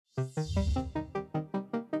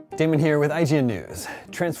Damon here with IGN News.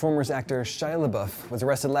 Transformers actor Shia LaBeouf was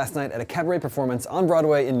arrested last night at a Cabaret performance on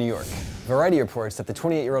Broadway in New York. Variety reports that the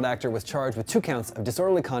 28-year-old actor was charged with 2 counts of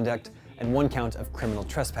disorderly conduct and 1 count of criminal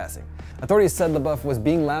trespassing. Authorities said LaBeouf was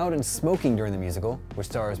being loud and smoking during the musical, which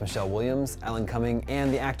stars Michelle Williams, Alan Cumming,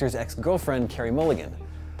 and the actor's ex-girlfriend Carey Mulligan.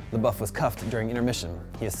 LaBeouf was cuffed during intermission.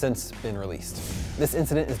 He has since been released. This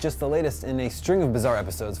incident is just the latest in a string of bizarre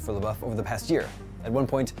episodes for LaBeouf over the past year. At one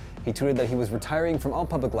point, he tweeted that he was retiring from all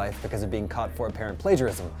public life because of being caught for apparent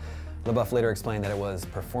plagiarism. LaBeouf later explained that it was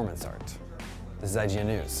performance art. This is IGN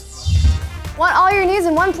News. Want all your news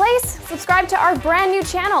in one place? Subscribe to our brand new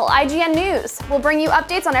channel, IGN News. We'll bring you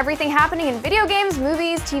updates on everything happening in video games,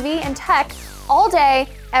 movies, TV, and tech all day,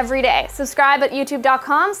 every day. Subscribe at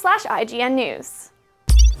youtube.com/IGN News.